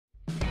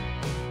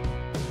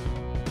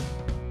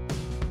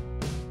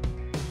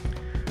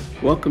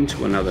Welcome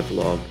to another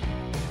vlog.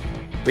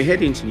 We're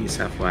heading to New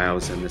South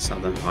Wales and the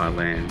Southern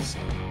Highlands,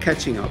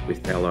 catching up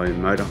with fellow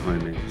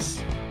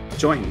motorhomers.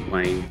 Join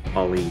Wayne,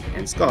 Ollie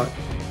and Scott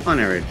on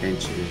our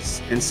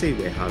adventures and see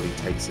where Harvey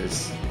takes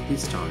us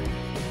this time.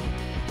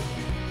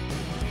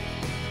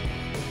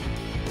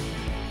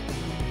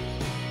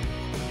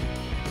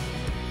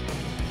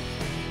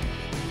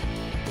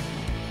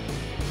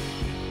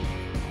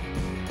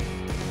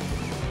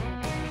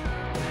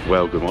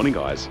 Well, good morning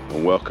guys,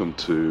 and welcome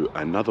to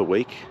another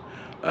week,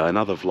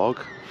 another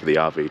vlog for the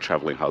RV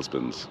Travelling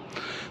Husbands.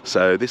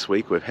 So this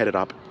week we've headed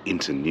up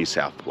into New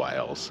South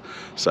Wales.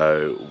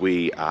 So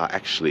we are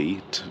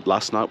actually,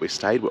 last night we're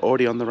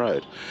already on the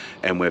road,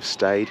 and we've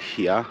stayed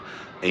here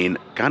in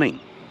Gunning,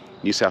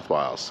 New South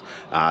Wales,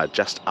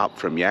 just up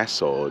from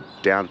Yass or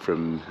down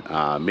from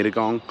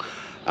Mittagong.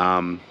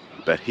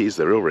 But here's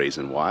the real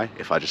reason why.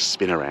 If I just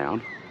spin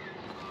around,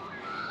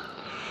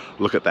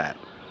 look at that.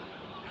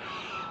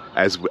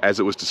 As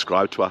it was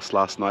described to us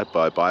last night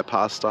by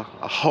Pastor,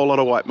 a whole lot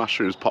of white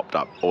mushrooms popped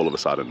up all of a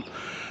sudden.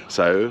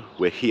 So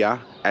we're here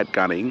at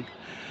Gunning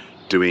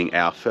doing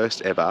our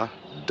first ever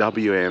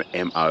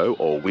WMO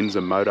or Windsor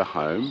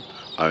Motorhome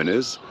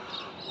owners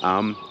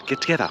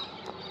get together.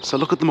 So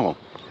look at them all.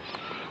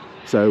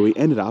 So we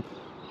ended up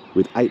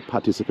with 8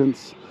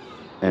 participants,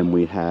 and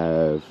we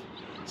have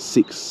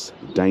 6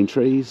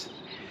 Daintrees.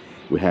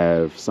 We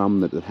have some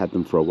that have had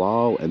them for a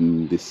while,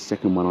 and this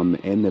second one on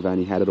the end, they've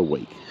only had it a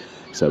week.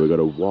 So we've got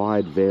a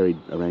wide, varied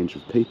range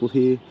of people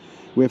here.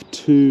 We have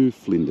 2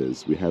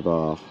 flinders. We have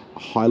a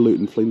high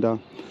Luton flinder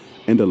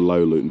and a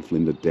low Luton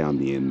flinder down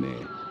the end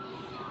there.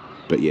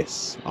 But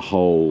yes, a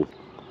whole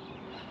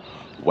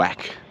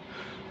whack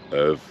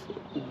of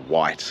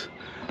white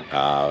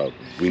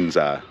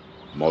Windsor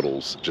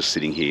models just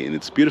sitting here. And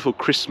it's a beautiful,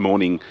 crisp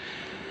morning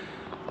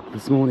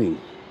this morning.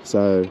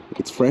 So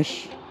it's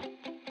fresh.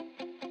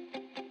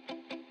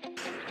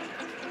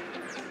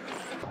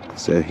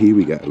 So here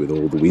we go with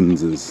all the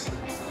Windsors,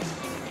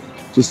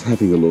 just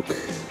having a look.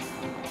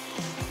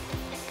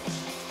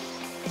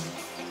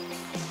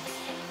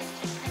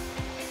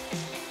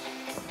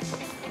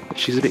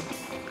 She's a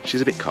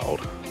bit cold.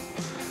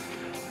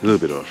 A little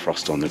bit of a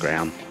frost on the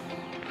ground.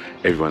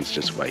 Everyone's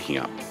just waking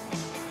up.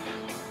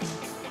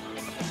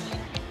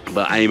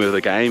 The aim of the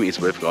game is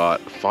we've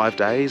got 5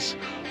 days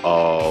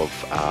of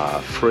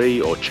free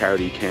or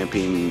charity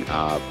camping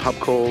pub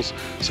crawls.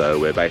 So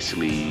we're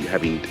basically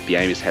the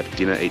aim is to have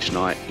dinner each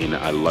night in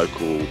a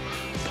local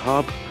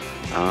pub,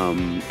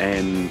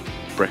 and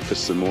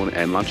breakfasts and morning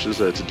and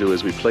lunches are to do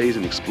as we please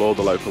and explore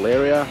the local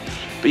area.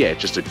 But yeah,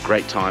 just a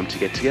great time to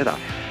get together.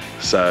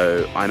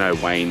 So I know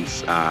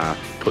Wayne's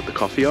put the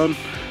coffee on,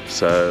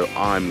 so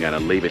I'm going to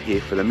leave it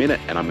here for the minute,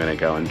 and I'm going to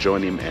go and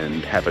join him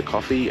and have a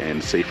coffee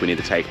and see if we need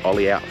to take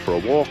Ollie out for a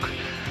walk.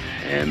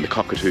 And the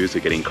cockatoos are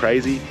getting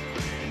crazy.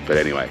 But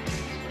anyway,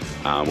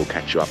 we'll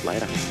catch you up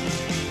later.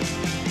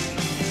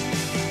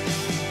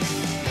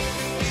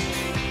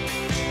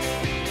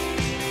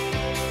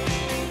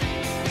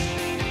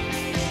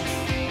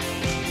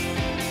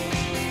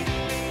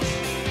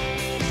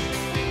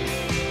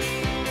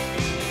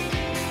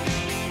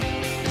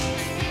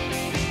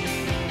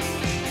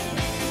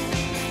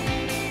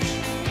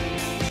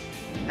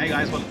 Hey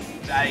guys, well,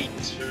 it's day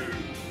 2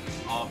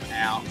 of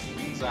our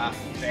Windsor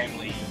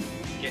family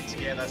get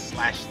together /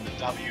 the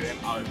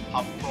WMO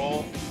pub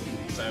crawl.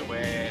 So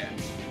we're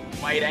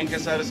weighed anchor,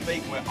 so to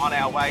speak. We're on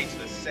our way to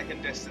the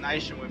second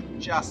destination. We've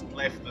just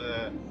left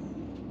the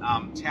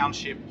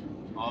township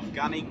of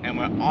Gunning, and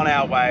we're on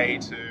our way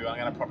to, I'm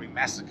going to probably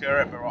massacre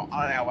it, but we're on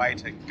our way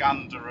to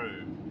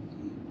Gundaroo.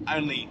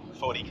 Only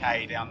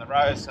 40k down the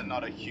road, so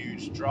not a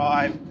huge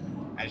drive.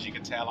 As you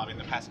can tell, I'm in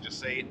the passenger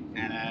seat,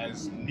 and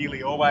as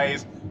nearly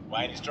always,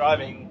 Wayne is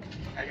driving.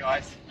 Hey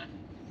guys.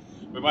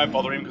 We won't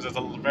bother him because it's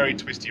a very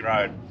twisty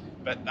road.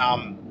 But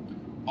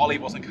Ollie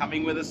wasn't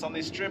coming with us on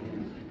this trip,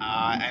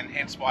 and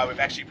hence why we've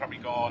actually probably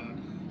gone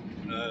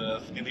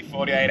nearly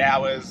 48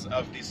 hours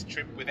of this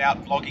trip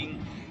without vlogging,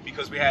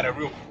 because we had a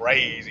real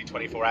crazy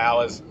 24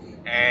 hours.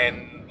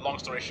 And long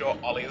story short,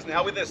 Ollie is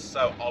now with us,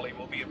 so Ollie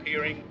will be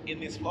appearing in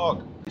this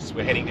vlog. So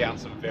we're heading down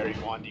some very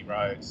windy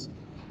roads.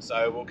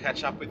 So we'll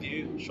catch up with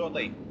you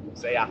shortly.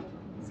 See ya.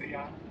 See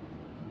ya.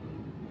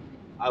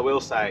 I will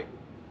say,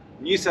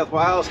 New South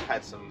Wales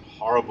had some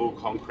horrible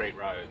concrete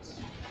roads.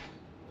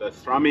 The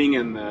thrumming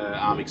and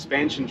the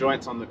expansion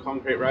joints on the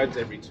concrete roads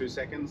every 2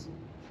 seconds.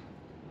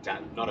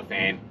 Not a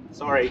fan.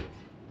 Sorry.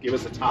 Give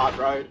us a tarred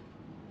road,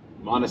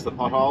 minus the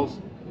potholes,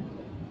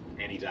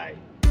 any day.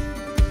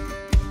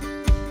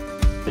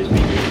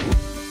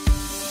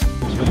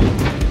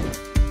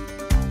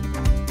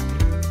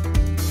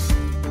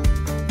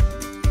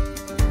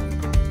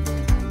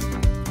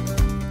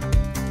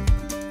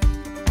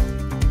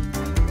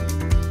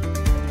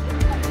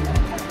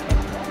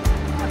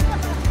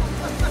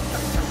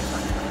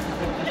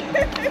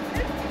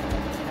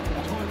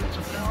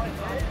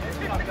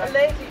 A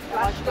lady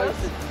flashed us.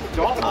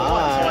 So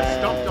I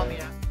stopped on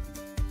the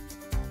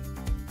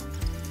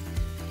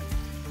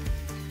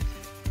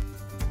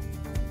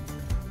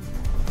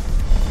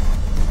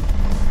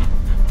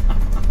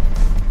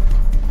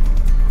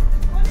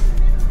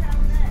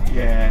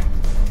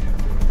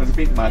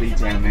party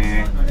down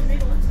there.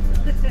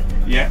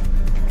 Yeah.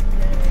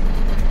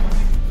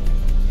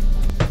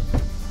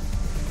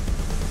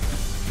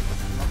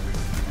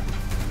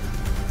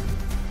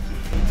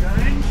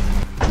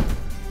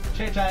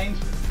 Chair change.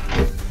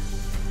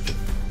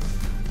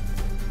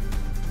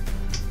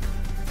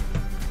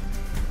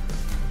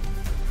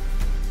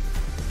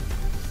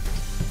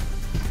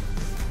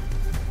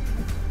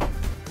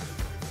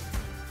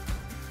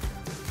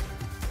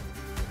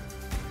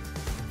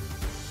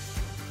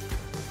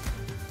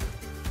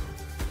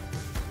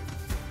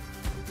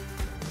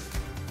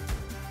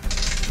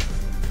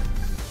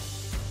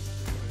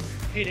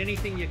 Hit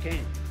anything you can.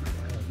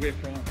 We're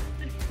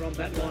From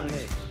that line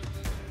there.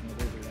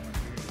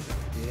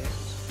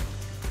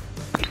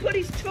 He put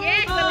his tongue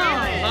Yes,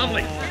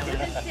 Lovely.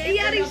 He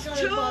had his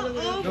tongue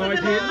over No, I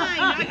the didn't. line.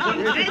 I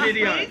couldn't Where's the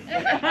video? resist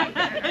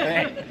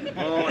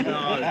Oh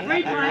no,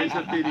 there is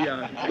a video.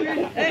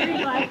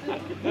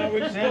 No, we're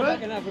just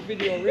backing up a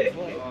video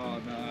replay. Oh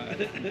no.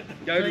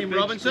 Go to Team big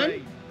Robinson.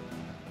 screen.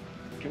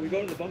 Can we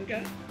go to the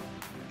bunker?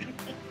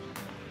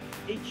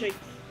 He cheats.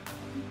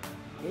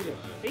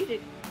 He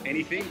did.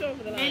 Anything? It's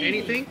over the line.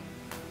 Anything?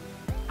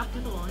 Up to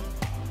the line.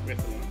 Where's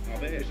the one? Oh,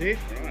 there's it.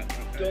 Right.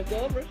 Okay. Don't go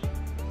over it.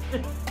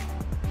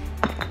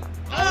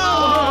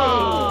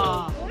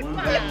 Oh!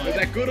 Was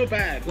that good or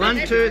bad?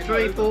 1, 2,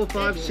 3, 4,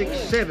 5, 6,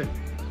 7.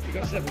 You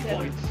got 7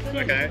 points.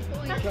 Okay.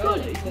 That's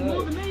good.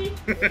 More than me.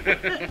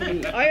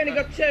 I only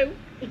got 2.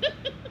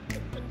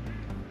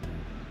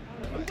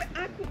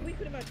 We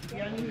could have had 2.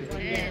 You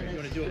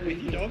want to do it with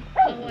your dog?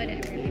 Oh, I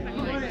don't really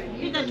mind.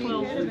 Hit that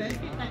 12. I'm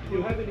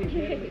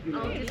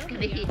just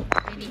going to hit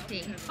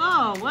anything.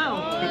 Oh, well.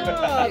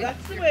 Oh,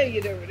 that's the way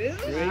you do it,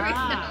 isn't it?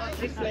 Ah.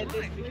 She said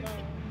this before.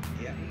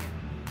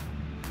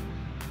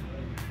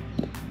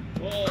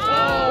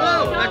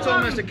 Whoa, that's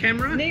almost a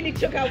camera. Nearly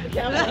took out the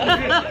camera.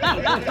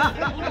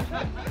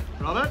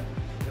 Robert?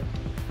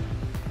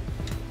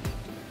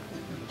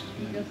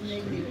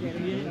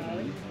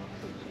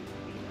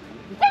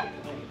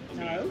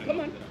 No, come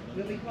on.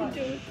 You can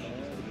do it.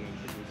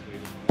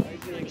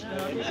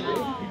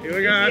 Here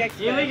we go.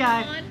 Here we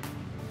go.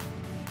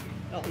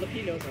 Oh, look,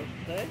 he knows what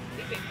to say.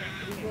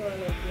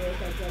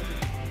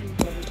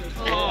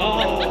 Oh.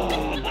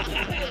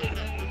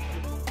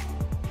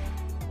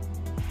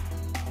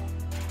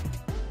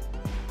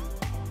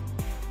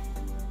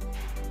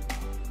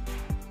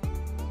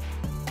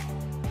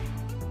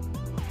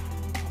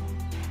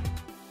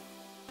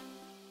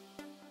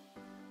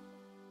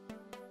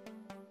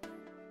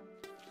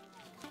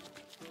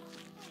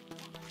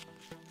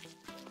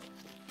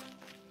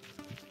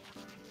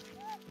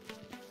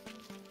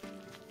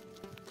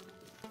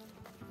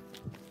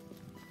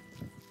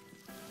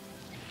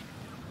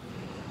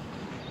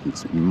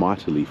 It's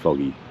mightily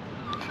foggy.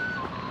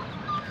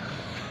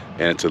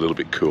 And it's a little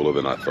bit cooler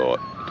than I thought.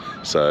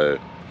 So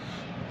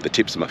the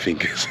tips of my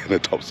fingers and the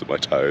tops of my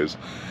toes,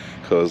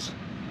 because,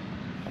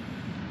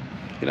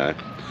 you know,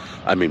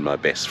 I'm in my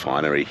best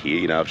finery here,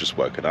 you know, I've just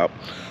woken up.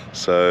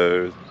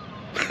 So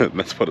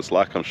that's what it's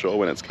like, I'm sure,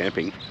 when it's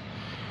camping.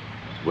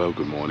 Well,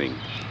 good morning.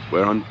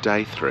 We're on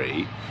day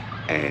 3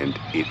 and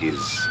it is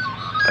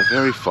a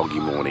very foggy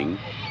morning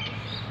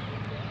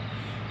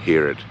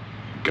here at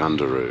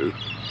Gundaroo.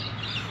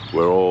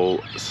 We're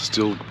all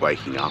still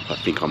waking up. I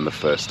think I'm the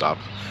first up.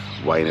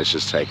 Wayne has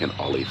just taken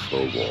Ollie for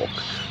a walk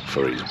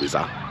for his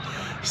whizzer.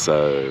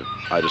 So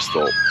I just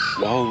thought,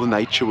 while the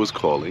nature was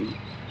calling,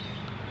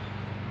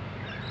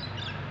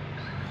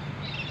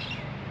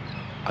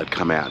 I'd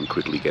come out and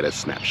quickly get a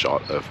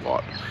snapshot of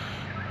what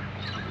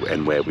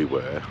and where we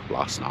were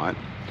last night.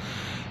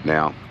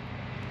 Now,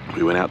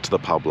 we went out to the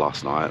pub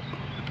last night,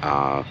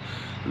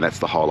 and that's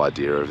the whole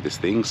idea of this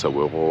thing. So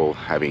we're all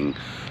having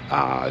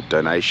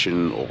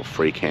donation or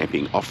free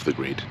camping off the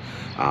grid,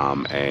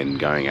 and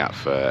going out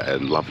for a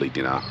lovely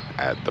dinner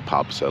at the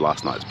pub. So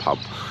last night's pub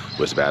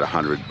was about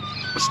 100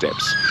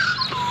 steps,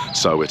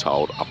 so we're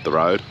told, up the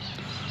road.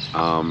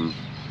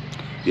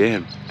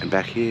 Yeah, and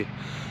back here.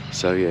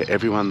 So yeah,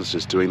 everyone's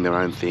just doing their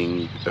own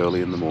thing early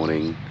in the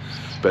morning,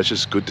 but it's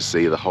just good to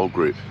see the whole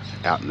group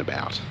out and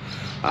about,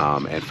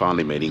 and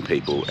finally meeting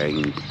people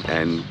and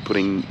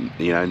putting,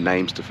 you know,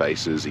 names to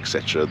faces,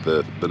 etc.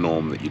 The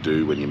norm that you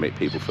do when you meet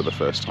people for the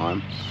first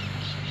time.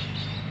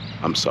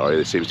 I'm sorry,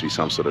 there seems to be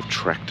some sort of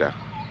tractor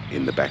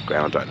in the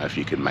background. I don't know if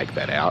you can make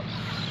that out,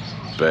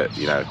 but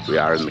you know, we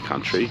are in the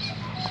country.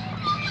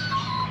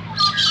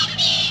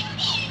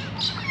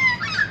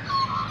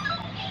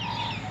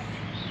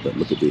 But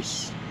look at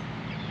this.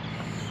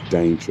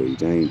 Daintree,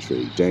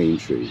 Daintree,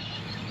 Daintree.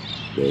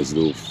 There's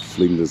little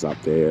flinders up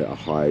there, a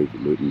high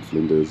Luton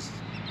flinders,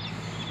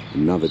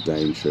 another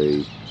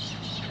Daintree,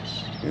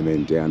 and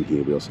then down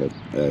here we also have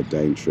a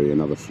Daintree,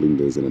 another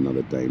flinders and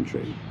another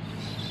Daintree.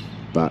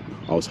 But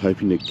I was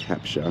hoping to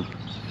capture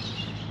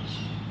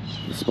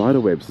the spider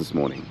webs this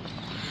morning,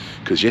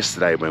 because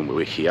yesterday when we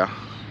were here,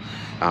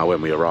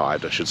 when we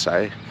arrived I should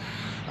say,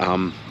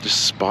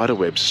 just spider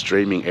webs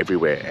streaming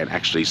everywhere, and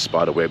actually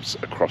spider webs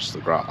across the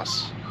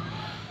grass.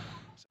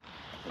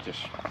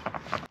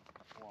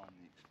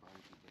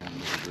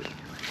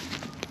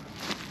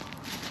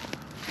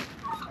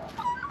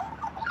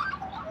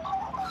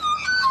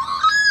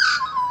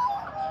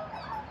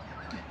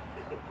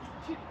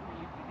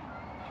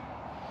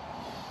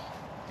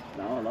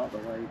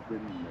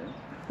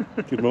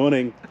 Good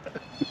morning.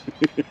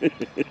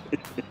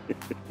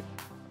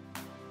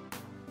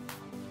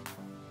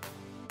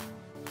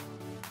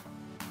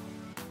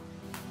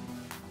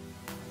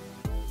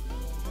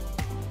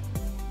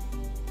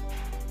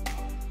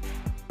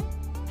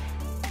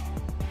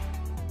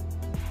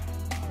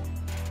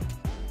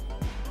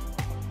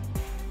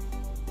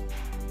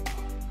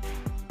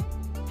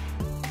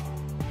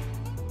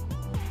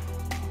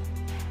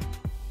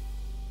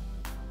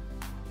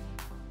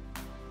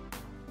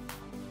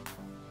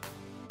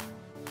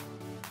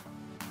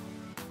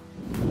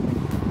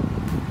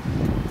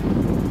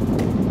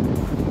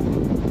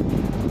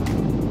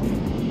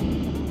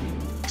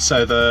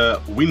 So the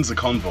Windsor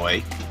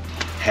convoy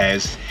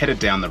has headed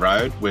down the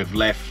road. We've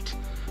left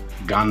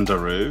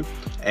Gundaroo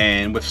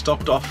and we've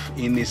stopped off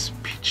in this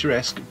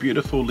picturesque,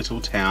 beautiful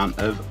little town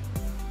of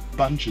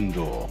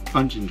Bungendore.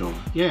 Bungendore,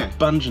 yeah.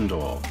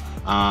 Bungendore,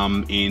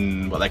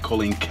 in what they're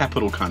calling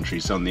Capital Country,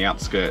 so on the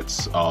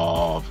outskirts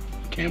of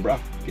Canberra,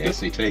 the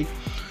ACT.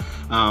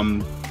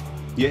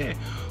 Yeah,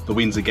 the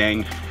Windsor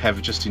gang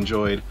have just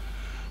enjoyed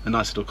a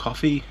nice little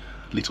coffee,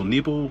 little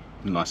nibble,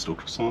 a nice little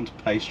croissant,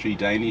 pastry,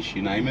 Danish,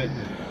 you name it.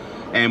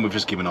 And we've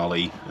just given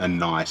Ollie a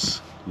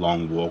nice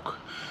long walk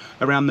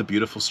around the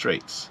beautiful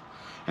streets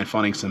and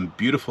finding some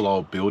beautiful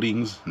old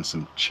buildings and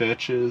some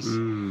churches.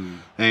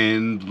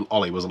 And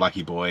Ollie was a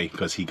lucky boy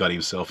because he got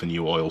himself a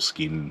new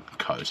oilskin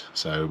coat.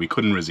 So we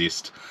couldn't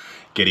resist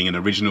getting an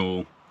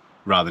original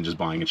rather than just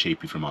buying a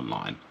cheapie from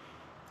online.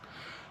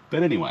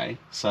 But anyway,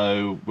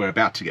 so we're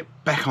about to get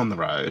back on the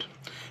road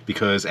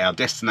because our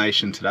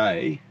destination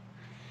today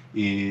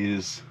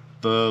is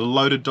the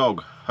Loaded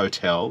Dog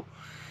Hotel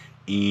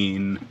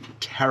in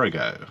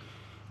Tarago,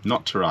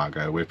 not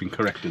Tarago. We've been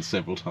corrected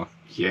several times.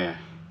 Yeah,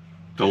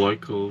 the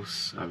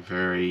locals are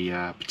very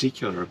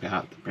particular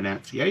about the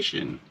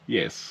pronunciation.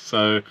 Yes,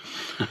 so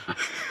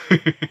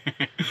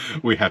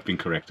we have been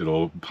corrected,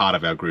 or part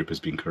of our group has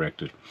been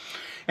corrected.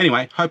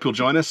 Anyway, hope you'll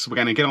join us. We're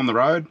going to get on the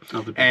road.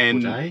 Another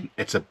beautiful day.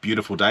 It's a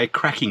beautiful day,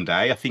 cracking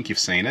day. I think you've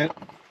seen it.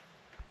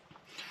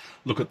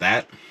 Look at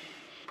that.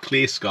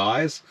 Clear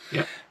skies.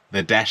 Yep.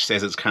 The dash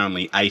says it's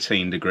currently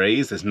 18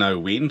 degrees. There's no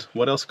wind.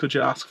 What else could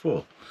you ask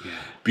for? Yeah.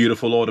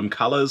 Beautiful autumn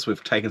colours.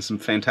 We've taken some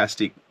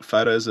fantastic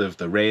photos of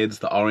the reds,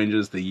 the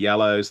oranges, the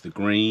yellows, the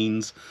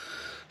greens.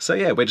 So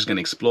yeah, we're just going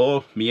to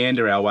explore,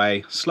 meander our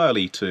way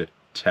slowly to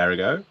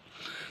Tarago,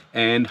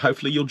 and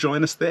hopefully you'll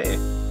join us there.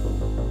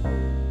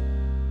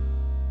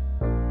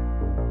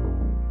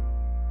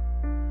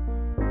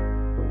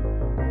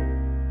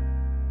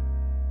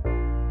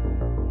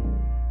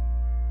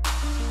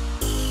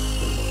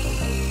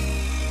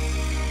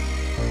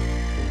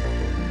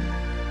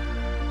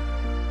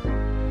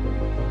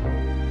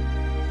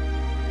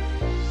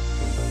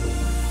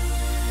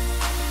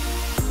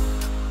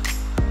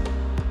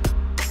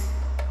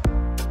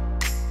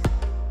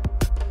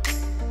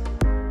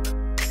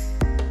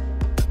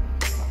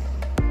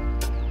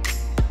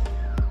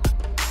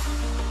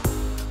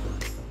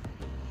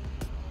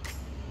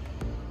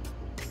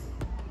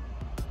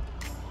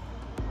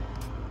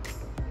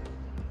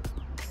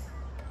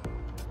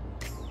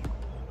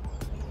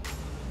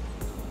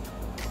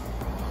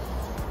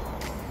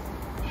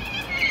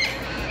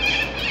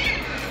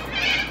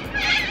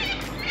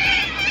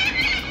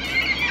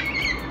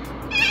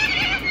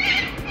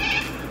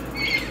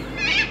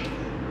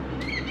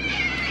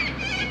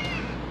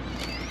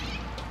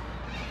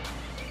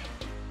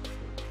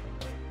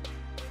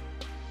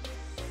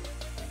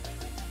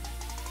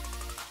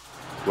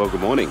 Well,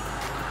 good morning.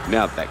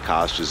 Now that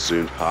car's just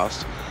zoomed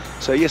past.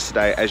 So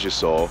yesterday, as you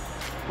saw,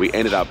 we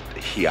ended up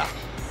here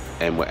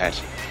and we're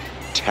at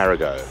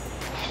Tarago.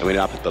 And we ended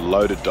up at the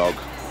Loaded Dog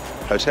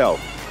Hotel.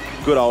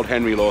 Good old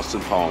Henry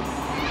Lawson poem.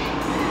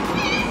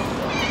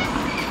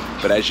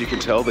 But as you can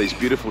tell, these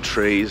beautiful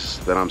trees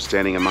that I'm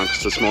standing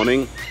amongst this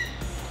morning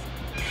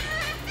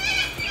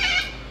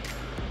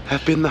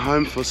have been the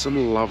home for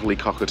some lovely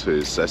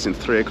cockatoos. So since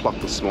 3 o'clock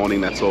this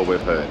morning, that's all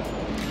we've heard.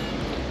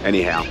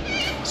 Anyhow,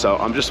 so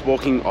I'm just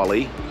walking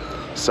Ollie,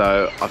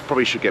 so I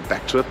probably should get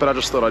back to it, but I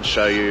just thought I'd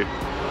show you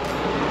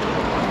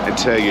and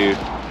tell you,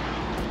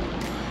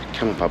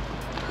 come on pup,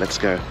 let's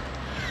go.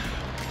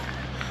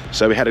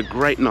 So we had a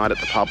great night at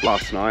the pub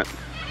last night.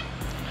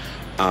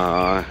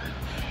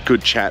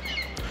 Good chat.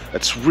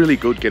 It's really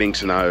good getting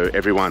to know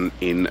everyone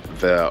in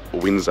the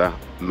Windsor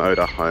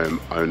motorhome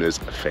owners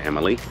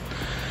family.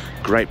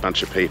 Great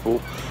bunch of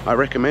people. I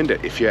recommend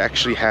it. If you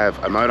actually have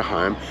a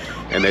motorhome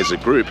and there's a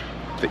group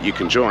that you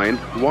can join,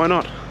 why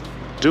not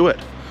do it?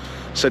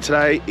 So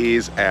today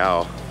is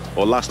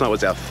last night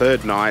was our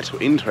third night.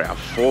 We're into our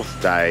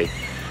fourth day,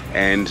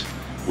 and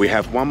we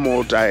have one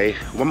more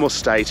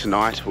stay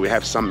tonight. We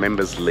have some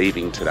members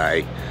leaving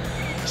today,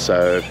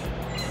 so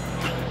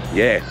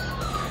yeah.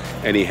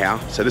 Anyhow,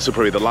 so this will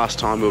probably be the last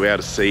time we'll be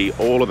able to see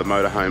all of the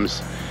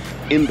motorhomes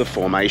in the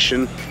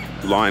formation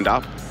lined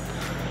up,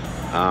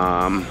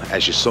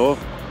 as you saw.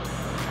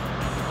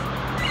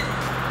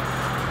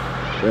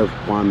 We have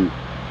one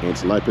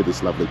antelope,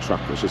 this lovely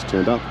truck that's just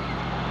turned up.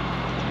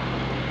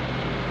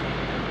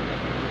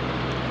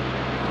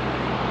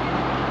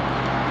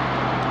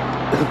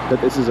 But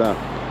this is a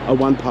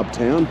one pub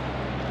town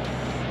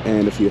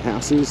and a few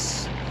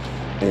houses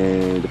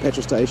and a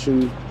petrol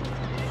station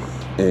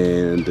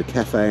and a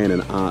cafe and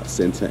an art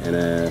centre and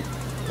a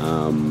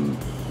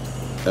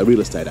real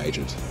estate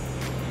agent.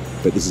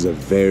 But this is a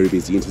very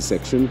busy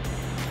intersection.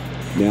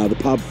 Now the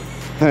pub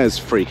has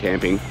free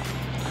camping,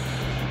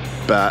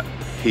 but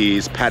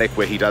his paddock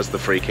where he does the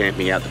free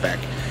camping out the back,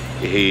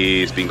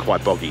 he's been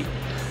quite boggy.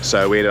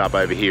 So we ended up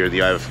over here at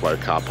the overflow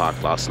car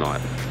park last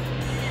night.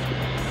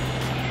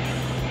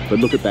 But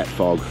look at that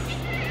fog.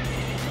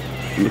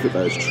 Look at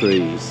those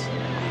trees.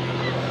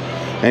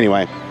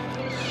 Anyway,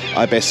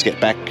 I best get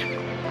back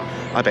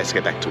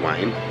to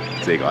Wayne.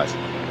 See you guys.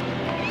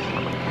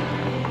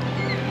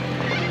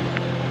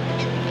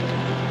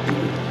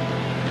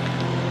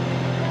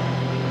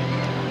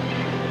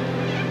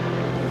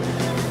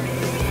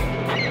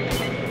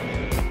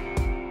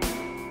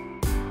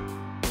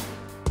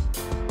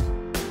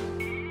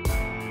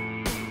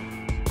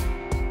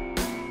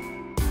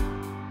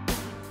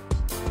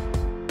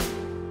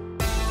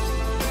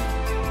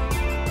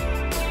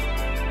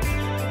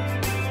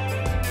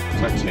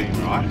 So turn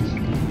right,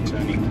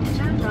 turning.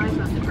 Turn right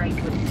onto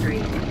Brakewood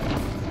Street.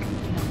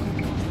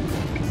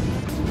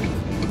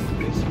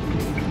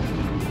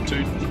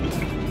 Two.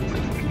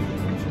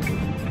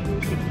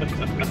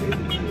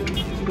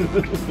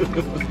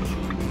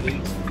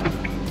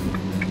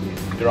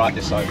 You're right,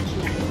 this over.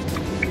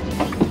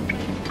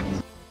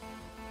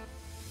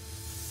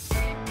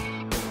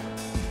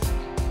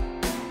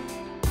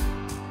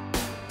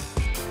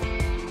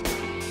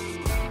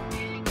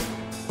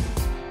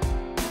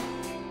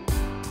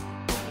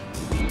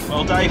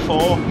 Well, day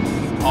 4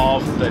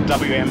 of the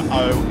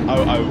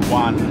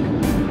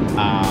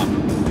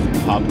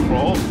WMO001 pub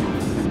crawl,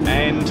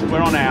 and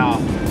we're on our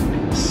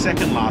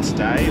second last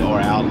day, or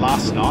our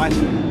last night,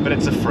 but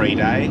it's a free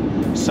day.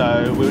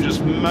 So we were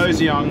just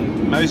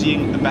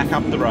moseying back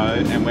up the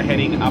road, and we're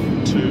heading up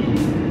to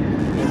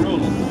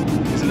Marulan,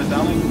 isn't it,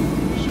 darling?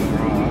 Sure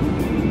are.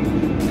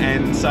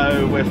 And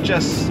so we've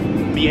just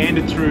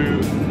meandered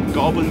through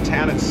Goulburn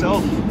town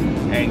itself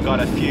and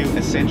got a few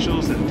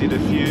essentials and did a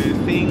few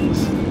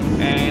things,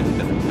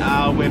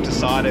 and we've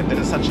decided that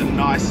it's such a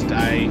nice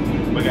day,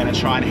 we're going to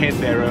try and head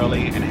there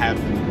early and have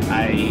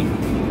a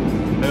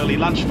early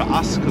lunch for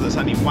us, because it's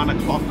only 1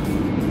 o'clock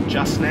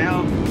just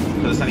now,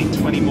 because it's only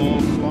 20 more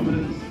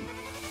kilometres.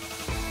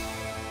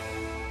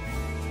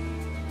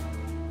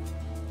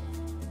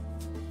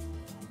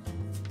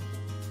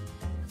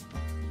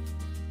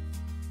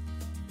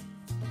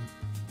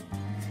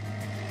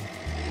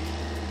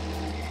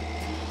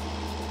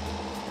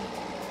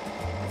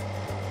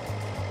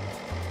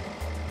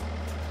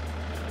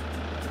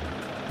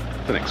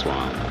 The next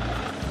one.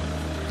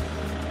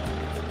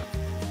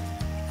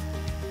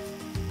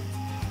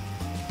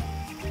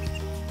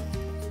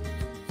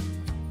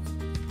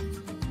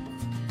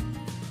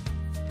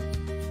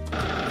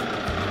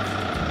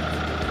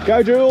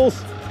 Go,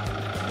 Jules!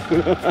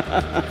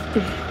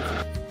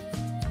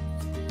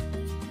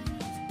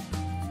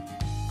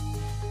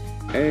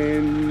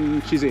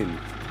 And she's in.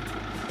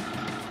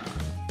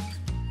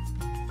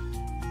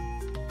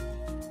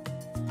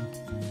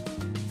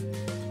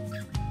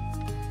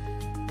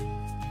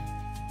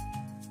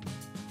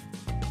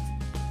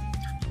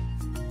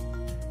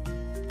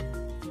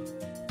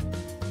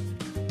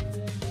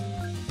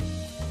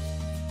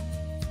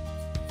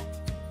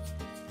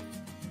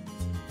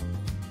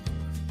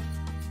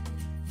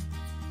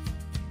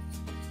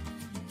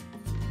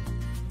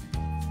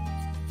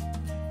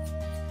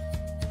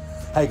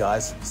 Hey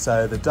guys,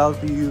 so the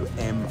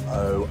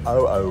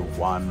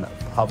WMO001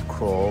 pub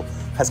crawl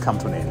has come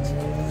to an end.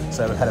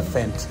 So we've had a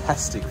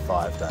fantastic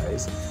 5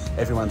 days.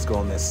 Everyone's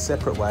gone their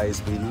separate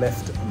ways. We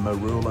left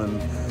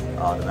Marulan,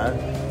 I don't know,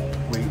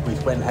 we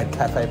went and had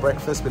cafe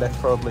breakfast. We left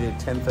probably at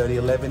 10:30,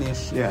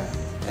 11ish. Yeah.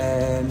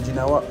 And you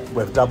know what?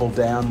 We've doubled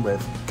down.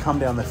 We've come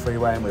down the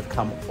freeway and we've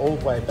come all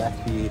the way back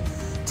here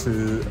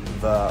to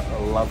the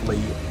lovely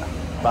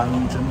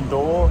Bungeon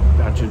Door,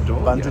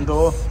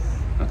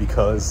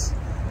 because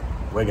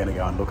we're going to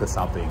go and look at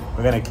something.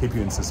 We're going to keep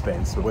you in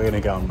suspense, but we're going to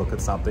go and look at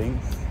something.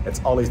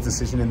 It's Ollie's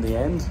decision in the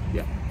end.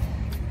 Yeah.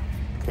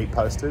 Keep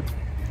posted.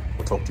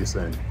 We'll talk to you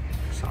soon.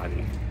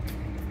 Exciting.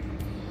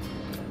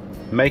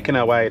 Making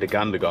our way to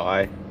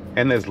Gundagai,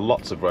 and there's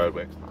lots of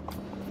roadworks.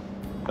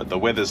 But the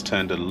weather's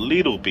turned a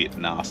little bit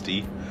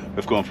nasty.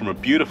 We've gone from a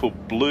beautiful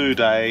blue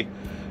day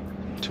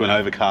to an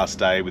overcast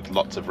day with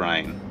lots of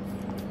rain.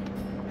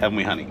 Haven't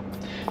we, honey?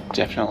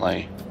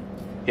 Definitely.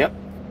 Yep.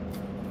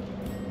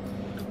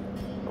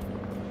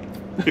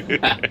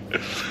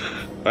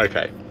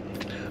 Okay,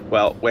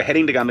 well, we're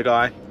heading to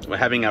Gundagai. We're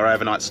having our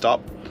overnight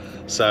stop,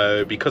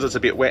 so because it's a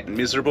bit wet and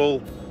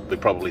miserable, we'll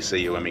probably see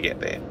you when we get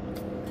there.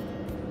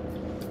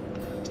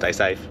 Stay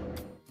safe.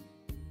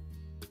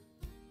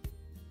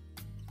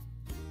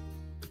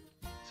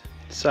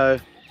 So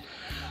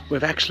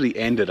we've actually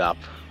ended up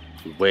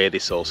where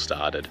this all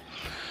started.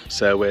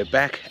 So we're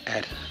back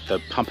at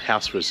the Pump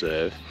House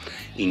Reserve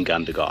in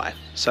Gundagai.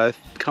 So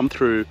come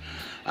through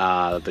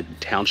the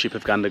township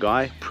of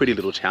Gundagai, pretty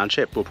little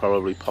township. We'll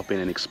probably pop in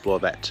and explore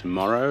that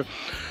tomorrow.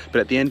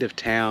 But at the end of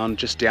town,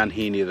 just down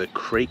here near the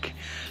creek,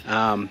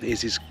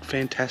 is this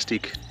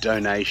fantastic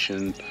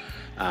donation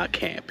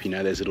camp. You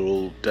know, there's a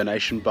little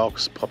donation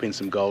box, pop in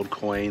some gold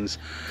coins.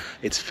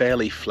 It's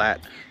fairly flat.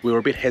 We were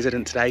a bit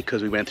hesitant today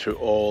because we went through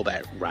all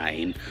that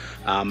rain,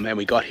 and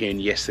we got here, and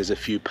yes, there's a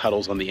few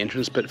puddles on the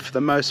entrance, but for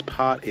the most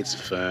part it's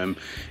firm,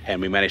 and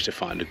we managed to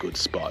find a good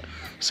spot.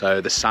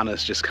 So the sun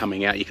is just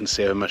coming out, you can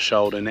see over my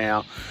shoulder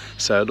now,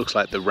 so it looks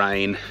like the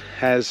rain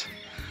has,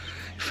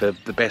 for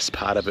the best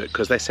part of it,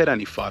 because they said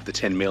only 5 to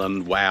 10 mil,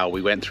 and wow,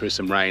 we went through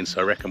some rain,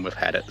 so I reckon we've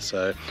had it.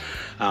 So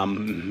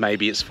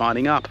maybe it's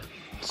finding up.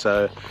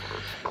 So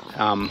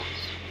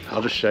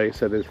I'll just show you.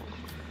 So there's,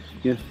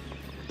 yeah,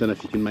 don't know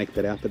if you can make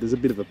that out, but there's a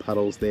bit of a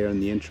puddles there in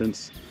the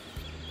entrance.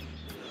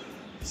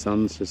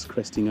 Sun's just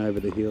cresting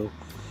over the hill.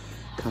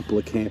 A couple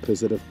of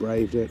campers that have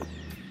braved it.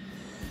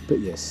 But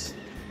yes,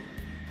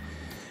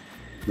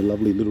 the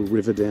lovely little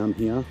river down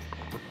here.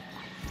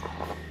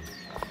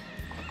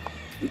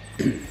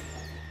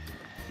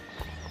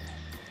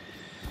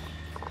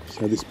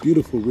 So this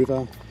beautiful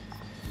river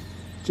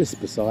just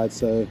beside,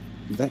 so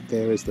that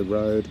there is the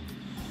road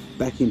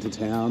back into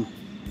town.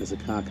 There's a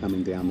car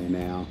coming down there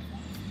now.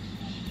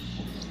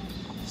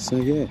 So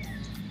yeah,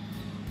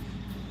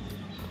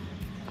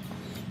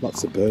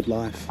 lots of bird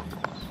life.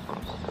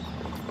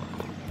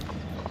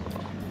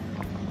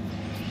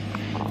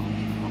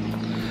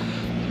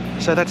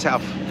 So that's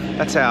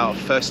our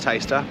first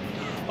taster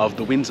of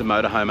the Windsor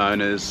motorhome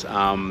owners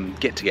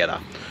get together.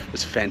 It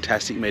was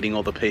fantastic meeting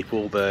all the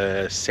people.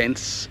 The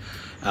sense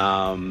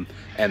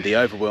and the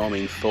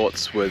overwhelming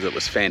thoughts were that it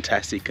was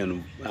fantastic,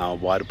 and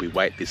why did we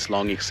wait this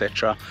long,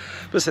 etc.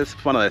 But it's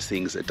one of those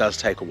things, it does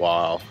take a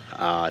while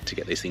to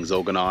get these things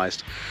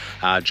organised.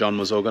 John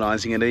was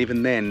organising it.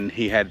 Even then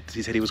he said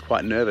he was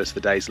quite nervous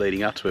the days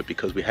leading up to it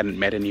because we hadn't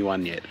met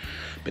anyone yet.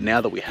 But now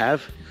that we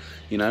have,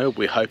 you know,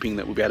 we're hoping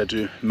that we'll be able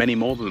to do many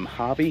more of them.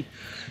 Harvey,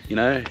 you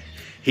know,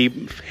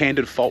 he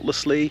handled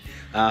faultlessly,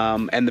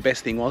 and the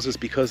best thing was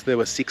because there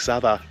were 6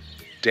 other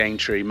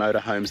Daintree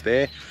motorhomes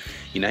there,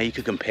 you know, you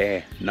could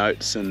compare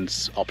notes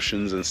and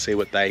options and see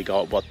what they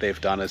got, what they've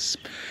done as,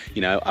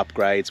 you know,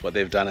 upgrades, what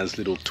they've done as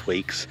little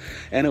tweaks,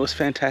 and it was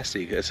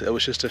fantastic. It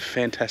was just a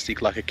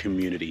fantastic, like a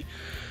community.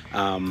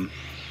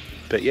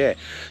 But yeah,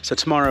 so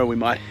tomorrow we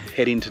might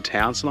head into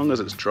town, so long as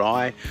it's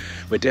dry.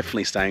 We're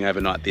definitely staying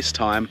overnight this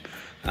time.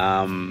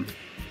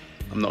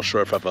 I'm not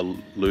sure if I've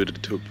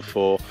alluded to it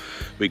before.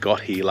 We got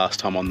here last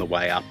time on the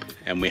way up,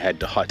 and we had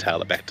to hightail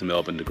it back to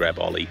Melbourne to grab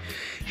Ollie.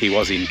 He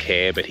was in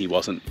care, but he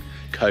wasn't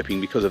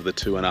coping because of the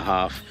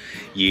 2.5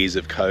 years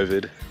of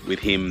COVID with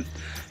him,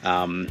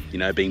 you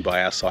know, being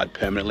by our side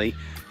permanently.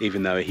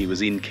 Even though he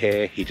was in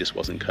care, he just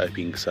wasn't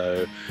coping.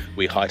 So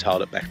we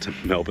hightailed it back to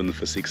Melbourne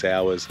for 6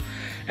 hours,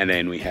 and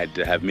then we had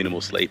to have minimal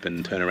sleep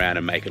and turn around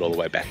and make it all the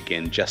way back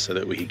again, just so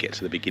that we could get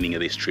to the beginning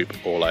of this trip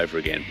all over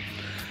again.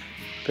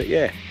 But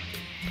yeah,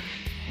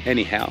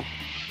 anyhow,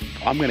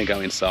 I'm going to go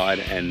inside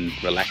and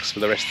relax for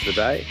the rest of the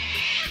day.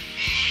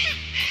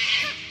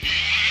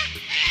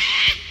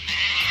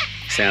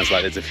 Sounds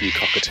like there's a few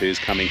cockatoos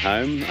coming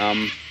home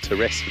to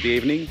rest for the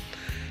evening,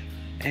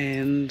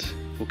 and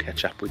we'll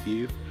catch up with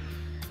you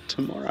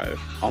tomorrow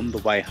on the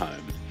way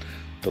home,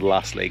 the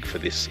last leg for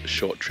this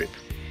short trip.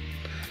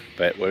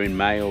 But we're in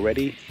May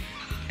already,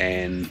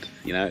 and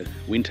you know,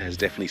 winter has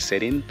definitely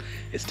set in.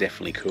 It's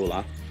definitely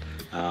cooler,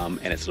 and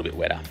it's a little bit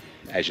wetter,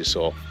 as you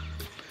saw.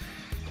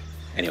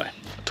 Anyway,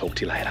 I'll talk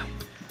to you later.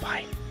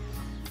 Bye.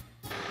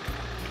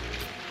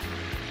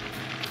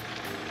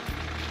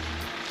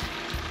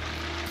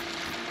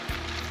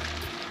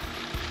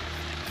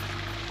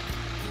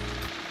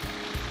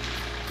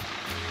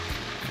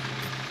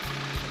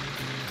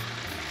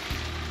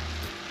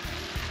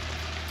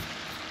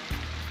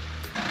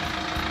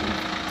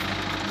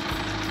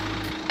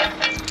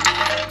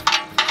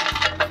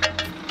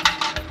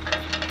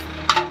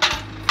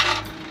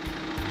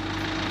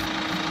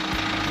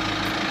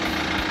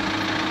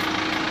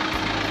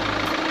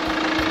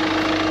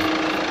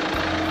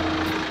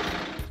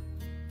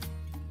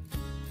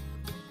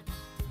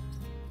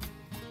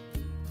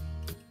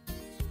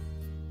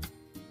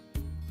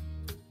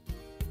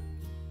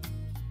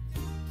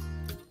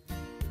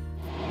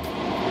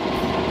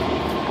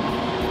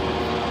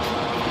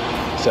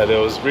 So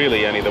there was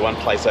really only the one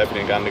place open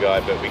in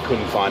Gundagai, but we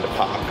couldn't find a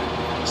park.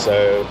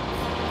 So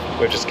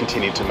we've just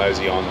continued to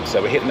mosey on.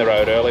 So we're hitting the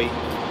road early,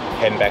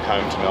 heading back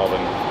home to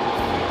Melbourne.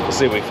 We'll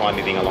see if we find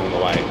anything along the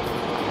way.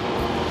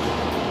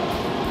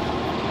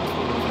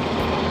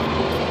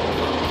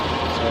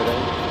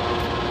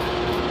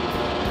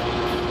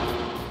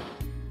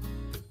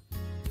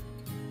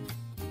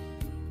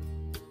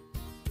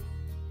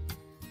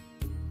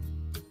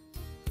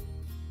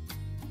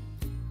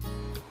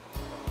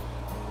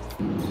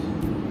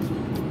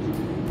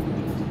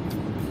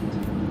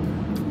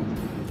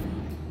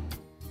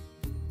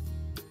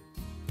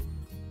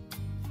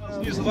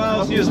 New South Wales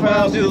smiles, use the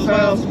smiles, use the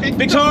smiles.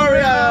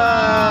 Victoria!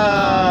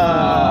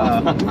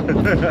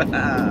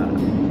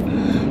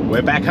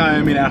 We're back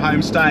home in our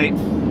home state,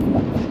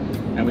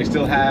 and we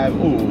still have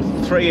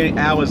 3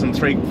 hours and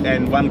 3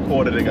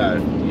 1/4 to go.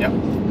 Yep.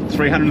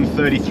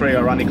 333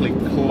 ironically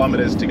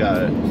kilometers to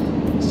go.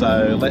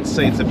 So let's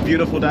see, it's a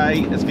beautiful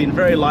day. It's been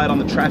very light on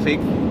the traffic.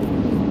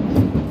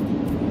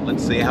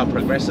 Let's see how it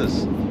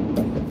progresses.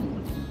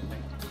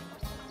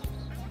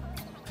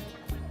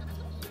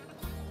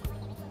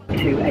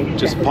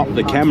 Just pop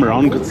the camera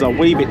on because it's a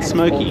wee bit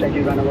smoky.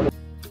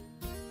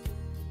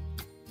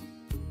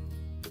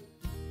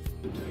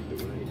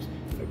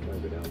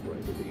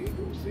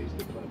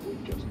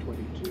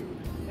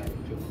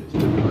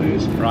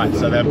 Right,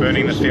 so they're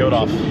burning the field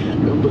off.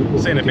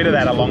 Seen a bit of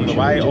that along the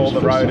way. All the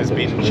road has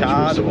been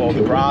charred, or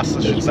the grass,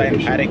 I should say, in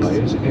paddocks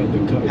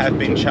have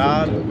been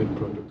charred.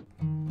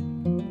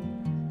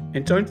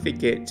 And don't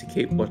forget to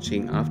keep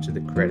watching after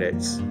the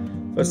credits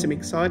for some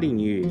exciting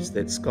news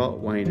that Scott,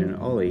 Wayne and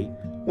Ollie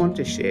want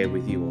to share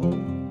with you all.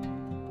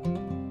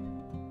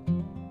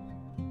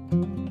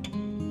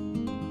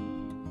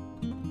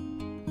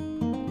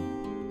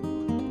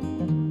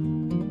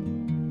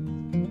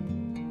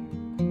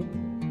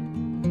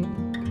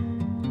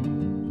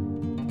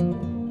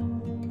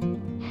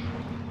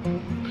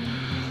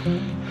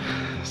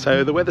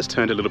 So the weather's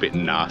turned a little bit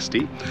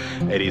nasty.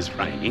 It is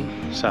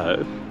raining,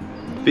 so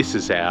this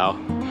is our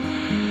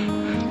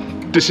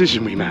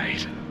decision we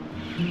made.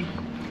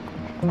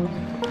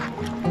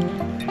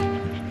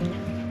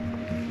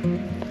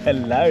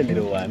 Hello,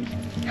 little one.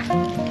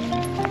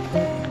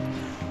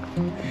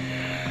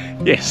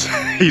 Yes,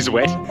 he's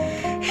wet.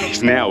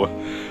 He's now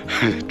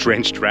a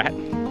drenched rat.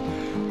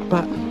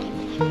 But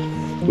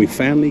we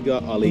finally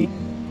got Ollie.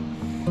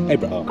 Hey,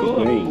 bro.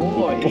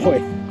 Good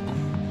boy.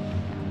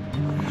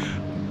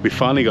 We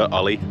finally got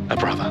Ollie a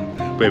brother.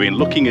 We've been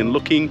looking and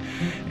looking,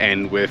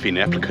 and we've been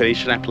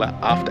application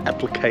after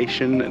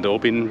application, and they've all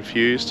been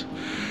refused.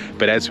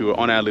 But as we were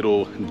on our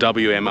little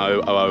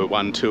WMO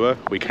 001 tour,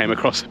 we came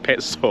across a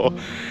pet store,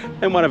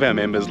 and one of our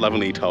members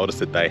lovingly told us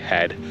that they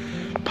had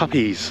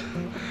puppies.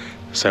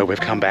 So we've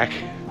come back,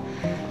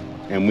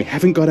 and we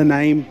haven't got a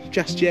name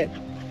just yet.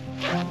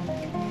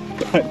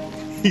 But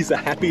he's a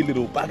happy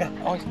little bugger.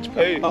 Oh, it's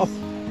poo. Oh.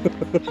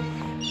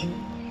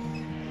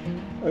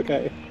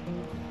 Okay.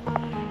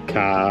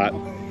 Cut.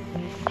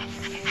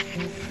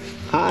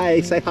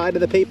 Hi, say hi to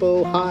the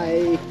people.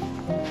 Hi.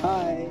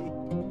 Hi.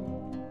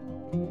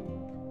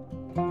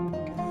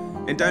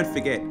 And don't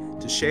forget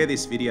to share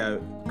this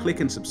video, click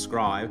and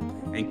subscribe,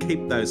 and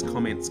keep those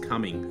comments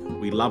coming.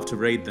 We love to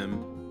read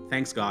them.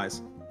 Thanks,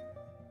 guys.